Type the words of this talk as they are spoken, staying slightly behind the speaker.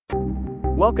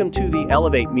Welcome to the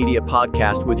Elevate Media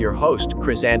Podcast with your host,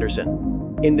 Chris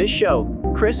Anderson. In this show,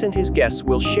 Chris and his guests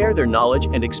will share their knowledge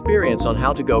and experience on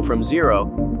how to go from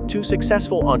zero to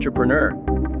successful entrepreneur.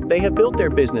 They have built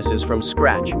their businesses from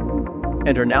scratch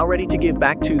and are now ready to give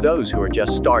back to those who are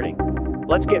just starting.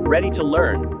 Let's get ready to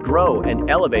learn, grow, and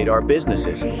elevate our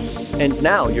businesses. And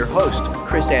now, your host,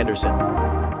 Chris Anderson.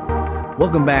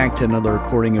 Welcome back to another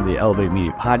recording of the Elevate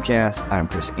Media Podcast. I'm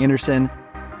Chris Anderson.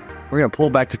 We're going to pull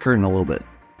back the curtain a little bit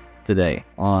today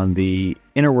on the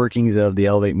inner workings of the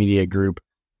Elevate Media Group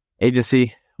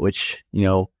agency, which,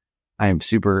 I am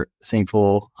super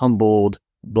thankful, humbled,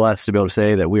 blessed to be able to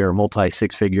say that we are a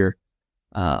multi-six-figure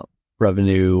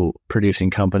revenue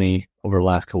producing company over the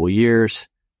last couple of years.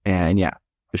 And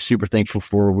we're super thankful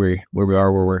for where we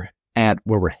are, where we're at,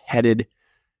 where we're headed.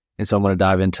 And so I'm going to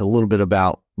dive into a little bit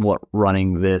about what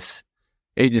running this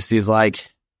agency is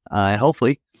like, and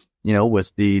hopefully,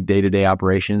 with the day-to-day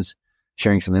operations,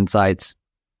 sharing some insights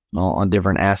on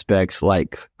different aspects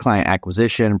like client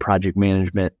acquisition, project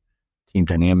management, team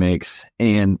dynamics,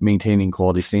 and maintaining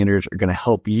quality standards are going to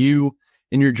help you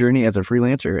in your journey as a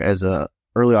freelancer, as a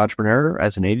early entrepreneur,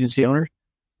 as an agency owner,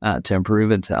 to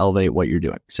improve and to elevate what you're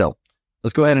doing. So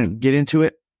let's go ahead and get into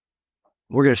it.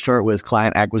 We're going to start with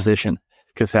client acquisition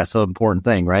because that's an important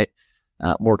thing, right?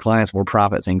 More clients, more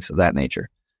profit, things of that nature.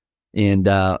 And,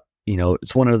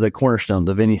 it's one of the cornerstones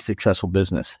of any successful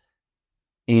business.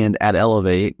 And at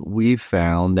Elevate, we've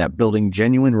found that building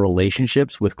genuine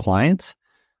relationships with clients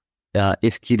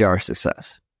is key to our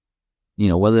success.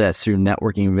 Whether that's through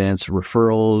networking events,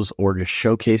 referrals, or just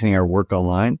showcasing our work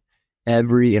online,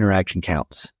 every interaction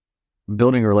counts.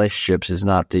 Building relationships is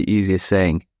not the easiest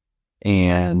thing,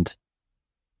 and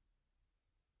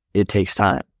it takes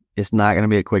time. It's not going to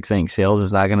be a quick thing. Sales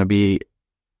is not going to be,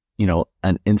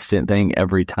 an instant thing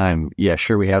every time. Yeah,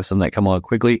 sure, we have some that come along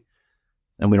quickly,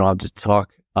 and we don't have to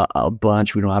talk a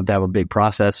bunch. We don't have to have a big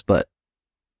process, but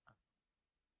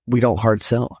we don't hard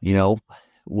sell,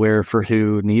 we're for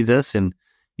who needs us. And,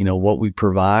 what we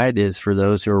provide is for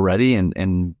those who are ready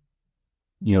and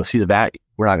see the value.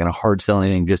 We're not going to hard sell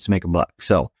anything just to make a buck.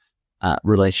 So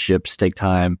relationships take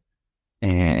time,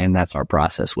 and that's our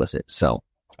process with it. So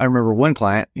I remember one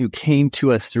client who came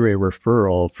to us through a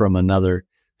referral from another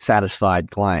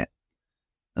satisfied client,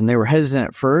 and they were hesitant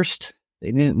at first.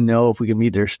 They didn't know if we could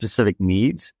meet their specific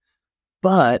needs,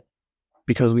 but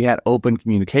because we had open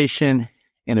communication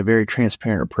and a very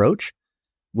transparent approach,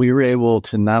 we were able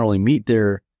to not only meet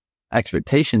their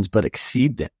expectations, but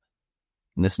exceed them.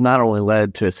 And this not only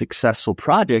led to a successful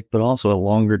project, but also a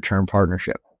longer-term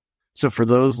partnership. So for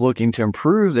those looking to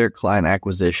improve their client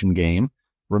acquisition game,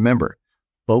 remember,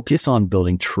 focus on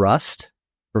building trust,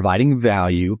 providing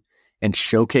value, and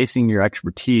showcasing your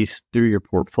expertise through your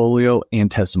portfolio and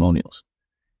testimonials.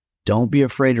 Don't be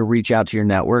afraid to reach out to your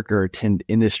network or attend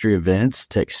industry events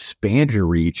to expand your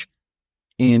reach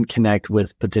and connect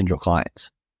with potential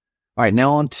clients. All right,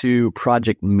 now on to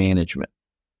project management.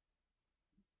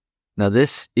 Now,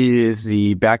 this is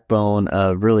the backbone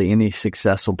of really any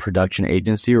successful production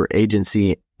agency or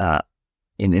agency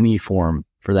in any form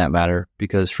for that matter,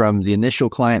 because from the initial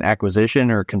client acquisition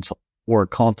or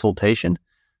consultation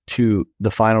to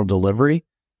the final delivery,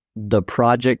 the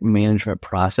project management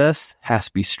process has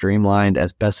to be streamlined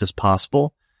as best as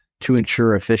possible to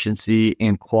ensure efficiency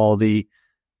and quality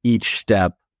each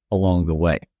step along the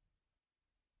way.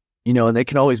 And they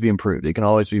can always be improved. It can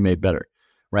always be made better,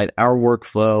 right? Our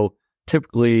workflow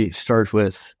typically starts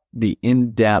with the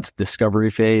in-depth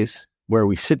discovery phase where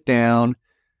we sit down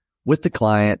with the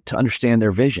client to understand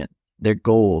their vision, their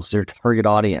goals, their target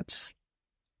audience.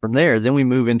 From there, then we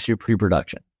move into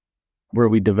pre-production, where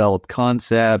we develop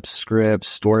concepts,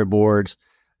 scripts, storyboards,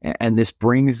 and this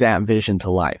brings that vision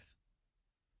to life.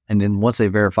 And then once they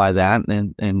verify that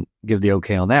and give the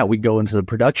okay on that, we go into the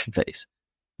production phase.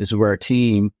 This is where our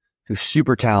team, who's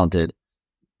super talented,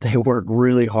 they work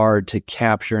really hard to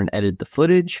capture and edit the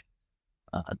footage.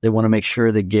 They want to make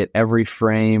sure they get every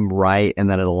frame right and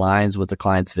that it aligns with the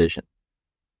client's vision.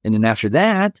 And then after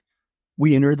that,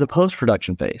 we enter the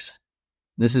post-production phase.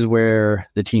 This is where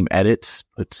the team edits,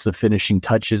 puts the finishing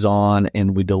touches on,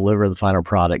 and we deliver the final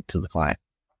product to the client.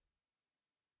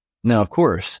 Now, of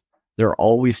course, there are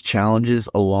always challenges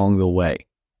along the way,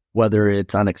 whether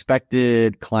it's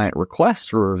unexpected client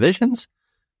requests or revisions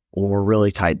or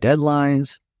really tight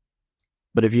deadlines.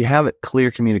 But if you have a clear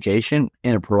communication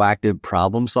and a proactive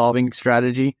problem-solving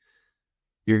strategy,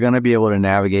 you're going to be able to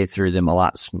navigate through them a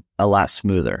lot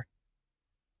smoother.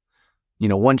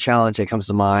 One challenge that comes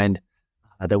to mind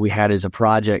that we had as a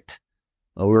project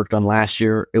we worked on last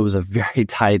year, it was a very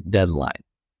tight deadline.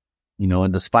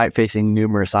 And despite facing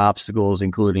numerous obstacles,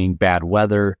 including bad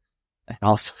weather and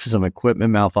also some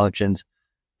equipment malfunctions,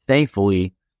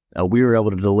 thankfully, we were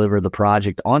able to deliver the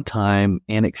project on time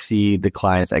and exceed the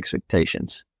client's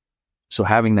expectations. So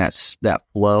having that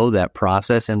flow, that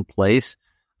process in place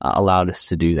allowed us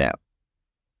to do that.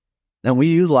 And we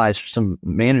utilized some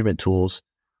management tools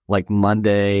like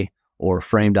Monday or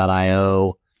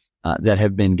Frame.io that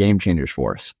have been game changers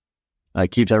for us. It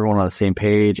keeps everyone on the same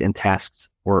page and tasks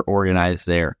were organized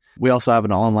there. We also have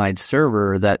an online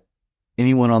server that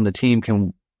anyone on the team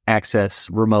can access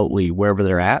remotely wherever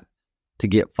they're at to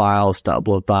get files, to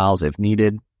upload files if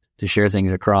needed, to share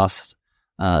things across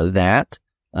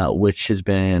which has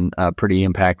been pretty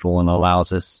impactful and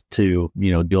allows us to,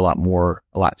 do a lot more,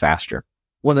 a lot faster.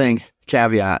 One thing,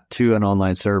 caveat to an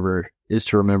online server is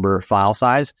to remember file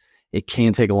size. It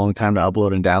can take a long time to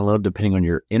upload and download depending on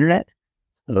your internet.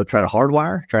 So try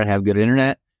to have good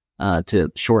internet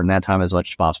to shorten that time as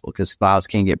much as possible because files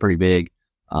can get pretty big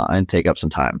and take up some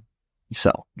time.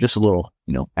 So just a little,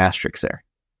 asterisk there.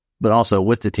 But also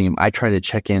with the team, I try to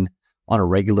check in on a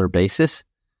regular basis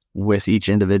with each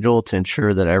individual to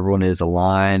ensure that everyone is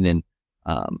aligned and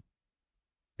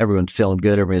everyone's feeling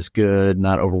good, everyone's good,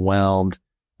 not overwhelmed.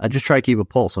 I just try to keep a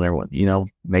pulse on everyone,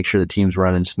 make sure the team's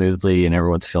running smoothly and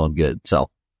everyone's feeling good. So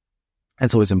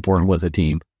that's always important with a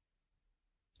team.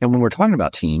 And when we're talking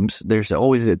about teams, there's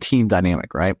always a team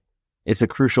dynamic, right? It's a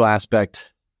crucial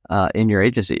aspect in your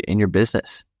agency, in your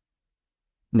business.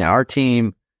 Now, our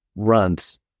team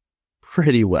runs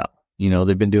pretty well.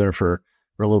 They've been doing it for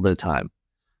a little bit of time.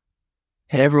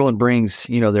 And everyone brings,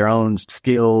 their own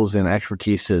skills and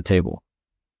expertise to the table.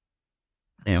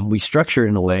 And we structure it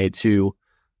in a way to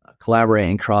collaborate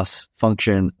and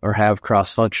cross-function or have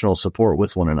cross-functional support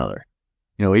with one another.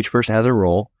 Each person has a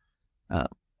role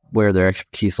where their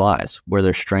expertise lies, where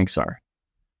their strengths are.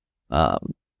 For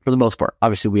the most part,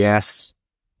 obviously we ask,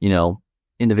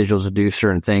 individuals to do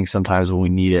certain things sometimes when we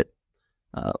need it.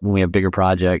 When we have bigger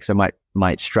projects, it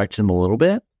might stretch them a little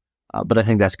bit. But I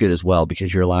think that's good as well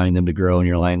because you're allowing them to grow and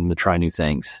you're allowing them to try new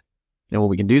things. And when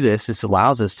we can do this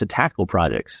allows us to tackle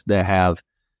projects that have,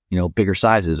 bigger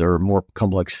sizes or more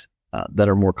complex, that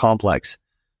are more complex.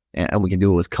 And we can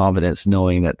do it with confidence,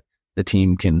 knowing that the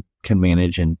team can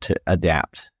manage and to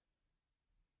adapt.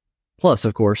 Plus,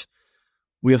 of course,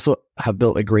 we also have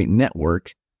built a great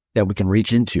network that we can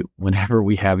reach into whenever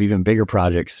we have even bigger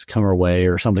projects come our way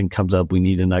or something comes up, we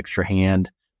need an extra hand.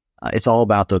 It's all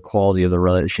about the quality of the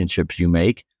relationships you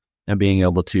make and being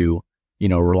able to,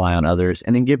 rely on others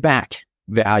and then give back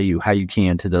value how you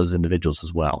can to those individuals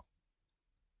as well.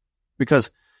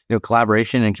 Because,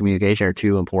 collaboration and communication are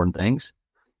two important things.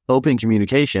 Open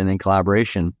communication and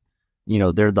collaboration,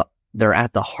 they're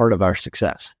at the heart of our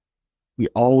success. We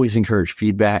always encourage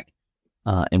feedback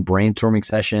and brainstorming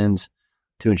sessions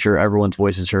to ensure everyone's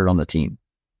voice is heard on the team.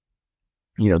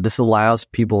 This allows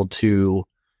people to,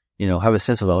 have a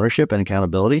sense of ownership and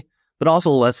accountability, but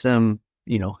also lets them,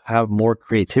 have more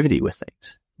creativity with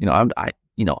things.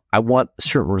 I want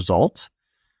certain results,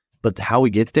 but how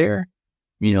we get there,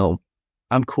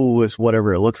 I'm cool with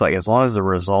whatever it looks like as long as the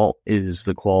result is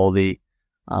the quality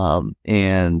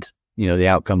and, the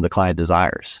outcome the client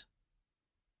desires.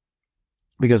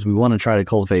 Because we want to try to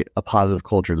cultivate a positive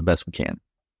culture the best we can.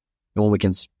 And when we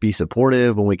can be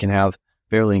supportive, when we can have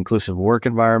fairly inclusive work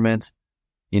environments,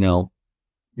 you're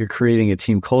creating a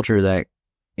team culture that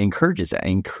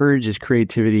encourages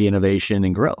creativity, innovation,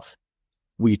 and growth.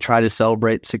 We try to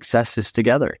celebrate successes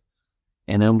together.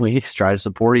 And then we try to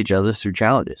support each other through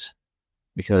challenges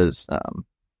because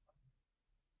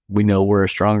we know we're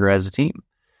stronger as a team.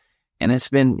 And it's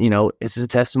been, it's a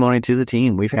testimony to the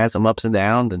team. We've had some ups and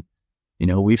downs and,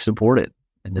 we've supported.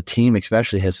 And the team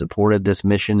especially has supported this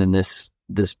mission and this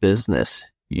business,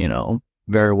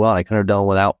 very well. I couldn't have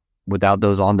done it without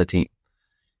those on the team.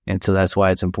 And so that's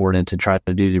why it's important to try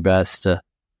to do your best to,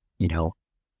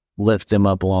 lift them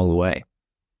up along the way.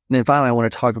 And then finally, I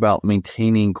want to talk about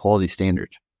maintaining quality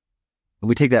standards. And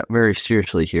we take that very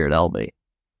seriously here at Elevate.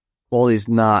 Quality is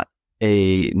not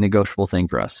a negotiable thing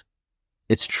for us.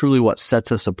 It's truly what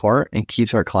sets us apart and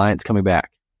keeps our clients coming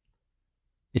back.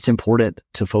 It's important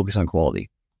to focus on quality.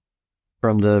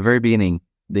 From the very beginning,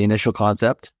 the initial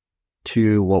concept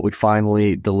to what we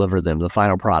finally deliver them, the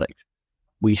final product.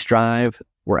 We strive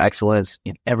for excellence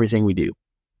in everything we do.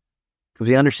 Because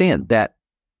we understand that,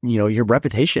 your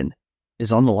reputation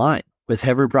is on the line with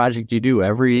every project you do,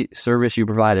 every service you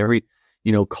provide, every,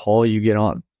 call you get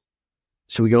on.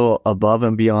 So we go above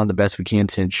and beyond the best we can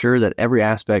to ensure that every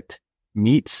aspect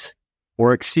meets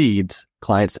or exceeds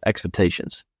clients'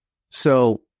 expectations.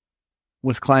 So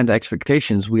with client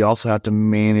expectations, we also have to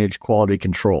manage quality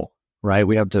control. right?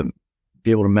 We have to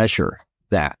be able to measure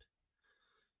that.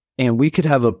 And we could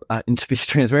have and to be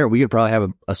transparent, we could probably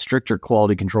have a stricter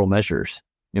quality control measures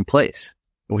in place.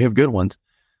 We have good ones,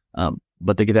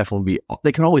 but they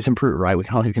can always improve, right? We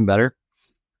can always get better.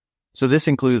 So this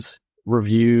includes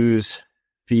reviews,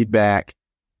 feedback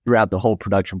throughout the whole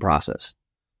production process.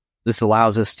 This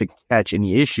allows us to catch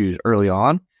any issues early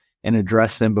on and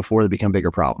address them before they become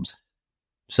bigger problems.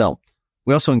 So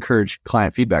we also encourage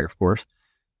client feedback, of course,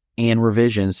 and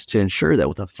revisions to ensure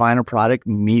that the final product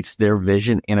meets their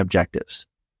vision and objectives.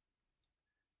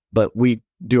 But we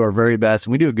do our very best,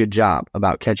 and we do a good job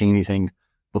about catching anything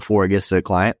before it gets to the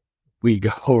client. We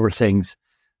go over things,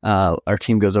 our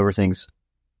team goes over things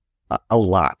a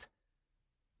lot,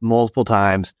 multiple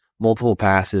times, multiple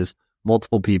passes,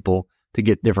 multiple people to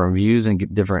get different views and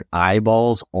get different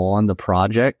eyeballs on the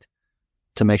project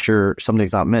to make sure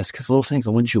something's not missed. Because little things,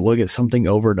 once you look at something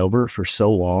over and over for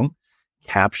so long,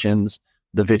 captions,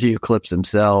 the video clips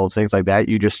themselves, things like that,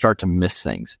 you just start to miss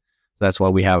things. So that's why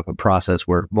we have a process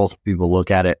where multiple people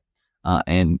look at it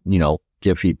and,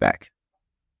 give feedback.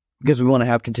 Because we want to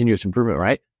have continuous improvement,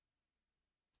 right?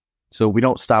 So we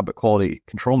don't stop at quality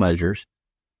control measures.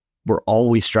 We're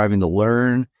always striving to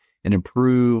learn and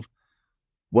improve,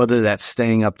 whether that's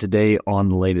staying up to date on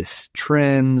the latest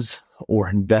trends or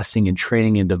investing in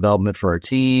training and development for our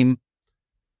team.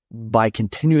 By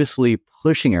continuously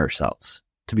pushing ourselves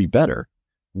to be better,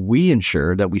 we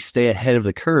ensure that we stay ahead of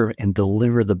the curve and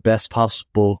deliver the best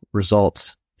possible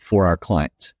results for our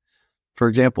clients. For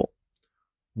example,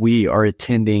 we are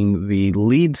attending the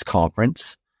Leads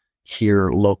Conference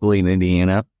here locally in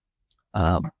Indiana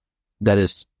that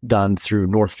is done through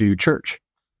Northview Church.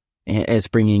 And it's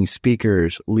bringing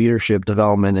speakers, leadership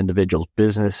development individuals,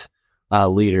 business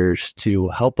leaders to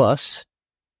help us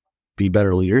be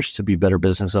better leaders, to be better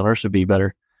business owners, to be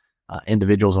better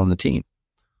individuals on the team.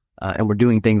 And we're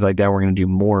doing things like that. We're going to do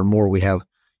more and more. We have,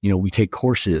 we take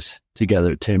courses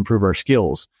together to improve our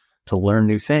skills, to learn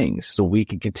new things so we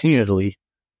can continually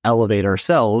elevate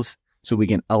ourselves so we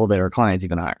can elevate our clients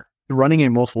even higher. Running a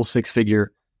multiple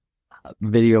six-figure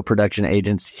video production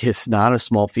agency is not a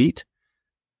small feat,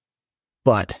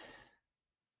 but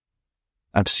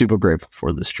I'm super grateful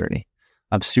for this journey.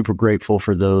 I'm super grateful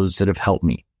for those that have helped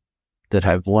me, that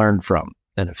I've learned from,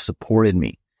 that have supported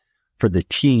me, for the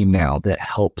team now that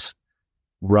helps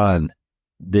run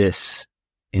this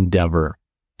endeavor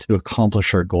to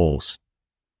accomplish our goals.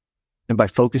 And by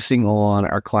focusing on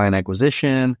our client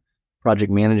acquisition,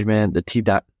 project management, the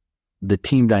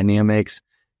team dynamics,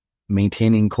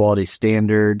 maintaining quality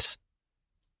standards,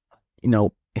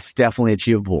 it's definitely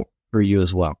achievable for you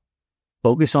as well.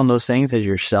 Focus on those things as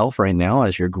yourself right now,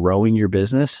 as you're growing your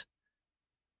business,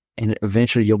 and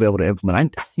eventually you'll be able to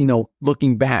implement.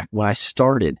 Looking back when I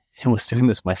started and was doing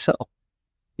this myself,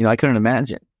 I couldn't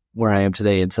imagine where I am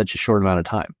today in such a short amount of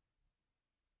time.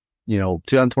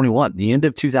 2021, the end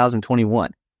of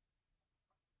 2021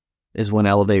 is when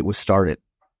Elevate was started.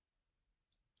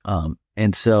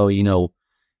 And so,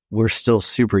 we're still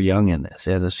super young in this,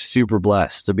 and it's super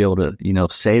blessed to be able to,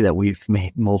 say that we've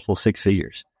made multiple six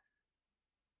figures.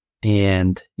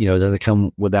 And, it doesn't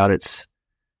come without its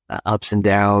ups and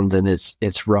downs and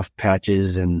its rough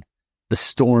patches and the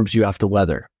storms you have to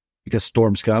weather, because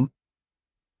storms come,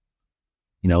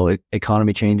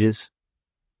 economy changes,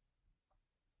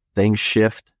 things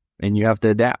shift, and you have to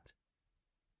adapt.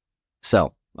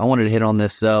 So I wanted to hit on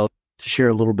this though, to share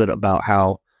a little bit about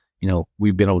how,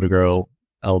 we've been able to grow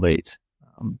Elevate.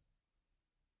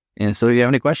 And so if you have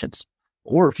any questions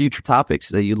or future topics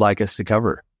that you'd like us to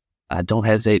cover, don't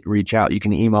hesitate to reach out. You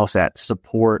can email us at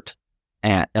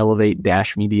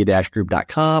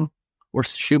support@elevate-media-group.com or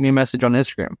shoot me a message on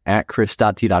Instagram at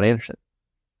chris.t.anderson.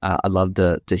 I'd love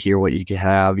to hear what you can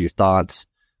have, your thoughts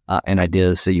and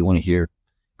ideas that you want to hear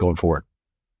going forward.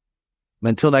 But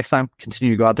until next time,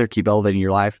 continue to go out there, keep elevating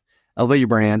your life, elevate your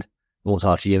brand, and we'll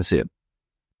talk to you again soon.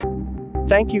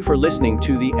 Thank you for listening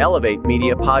to the Elevate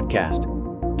Media Podcast.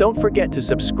 Don't forget to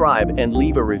subscribe and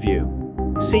leave a review.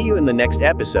 See you in the next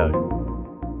episode.